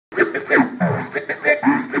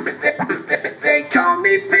They call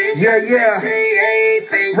me Fingers. Yeah.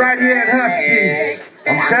 Right here at Husky.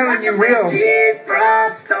 I'm telling you, real. It's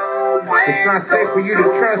not safe for you to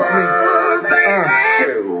trust me.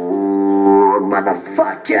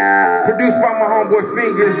 Motherfucker. Produced by my homeboy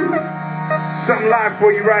Fingers. Something live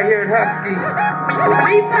for you right here at Husky.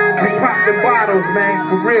 We pop the bottles, man,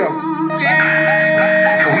 for real.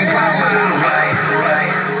 We pop bottles, right.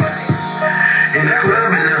 In the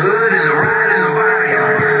club, in the hood, in the ride, in the barrio.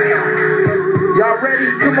 Y'all ready?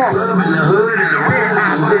 Come on. In the club, in the hood, in the ride.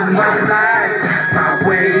 I live my life my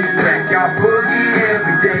way. Back y'all boogie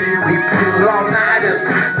every day. We pull all-nighters.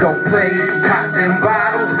 Don't play. Pop them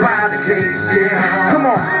bottles by the case, yeah. Come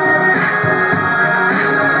on.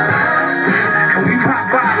 And we pop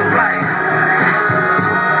bottles like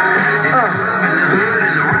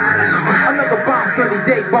another bomb sunny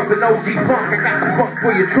day, bumping OG funk. I got the funk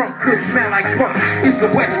for your trunk, could smell like funk. It's the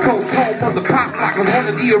West Coast home of the pop locker. One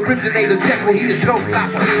of the originators, definitely the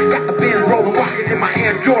showstopper. Got the Benz rolling, walking in my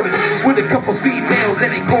Air Jordans with a couple females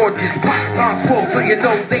and they gorgeous. Pops on swole, so you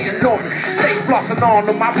know they enormous. Stay flossing on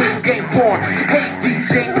them, my real game born. Hey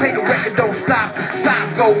DJ, play the record, don't stop.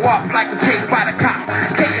 Signs go off like a chase by the cops.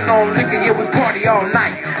 Taking on liquor, yeah, we party all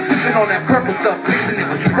night. Sipping on that purple stuff, thinking it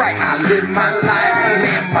was right. I live my life,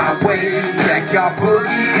 in my way. Jack y'all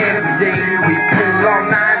boogie every day. We pull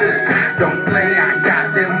all-nighters, don't play. I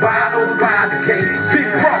got them bottles by the case. Big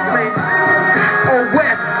rock, man. On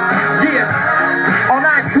West, yeah. On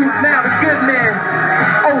iTunes now, the good man.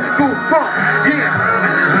 Old school funk, yeah.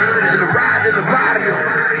 In the ride, in the barrio.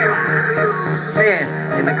 Man,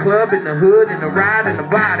 in the club, in the hood, in the ride, in the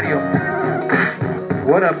barrio.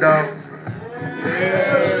 What up, dog?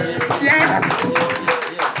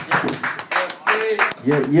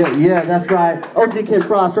 Yeah, that's right. OG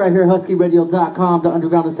Kidfrost right here, HuskyRadio.com, the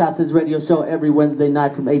Underground Assassins radio show every Wednesday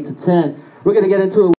night from 8 to 10. We're going to get into it.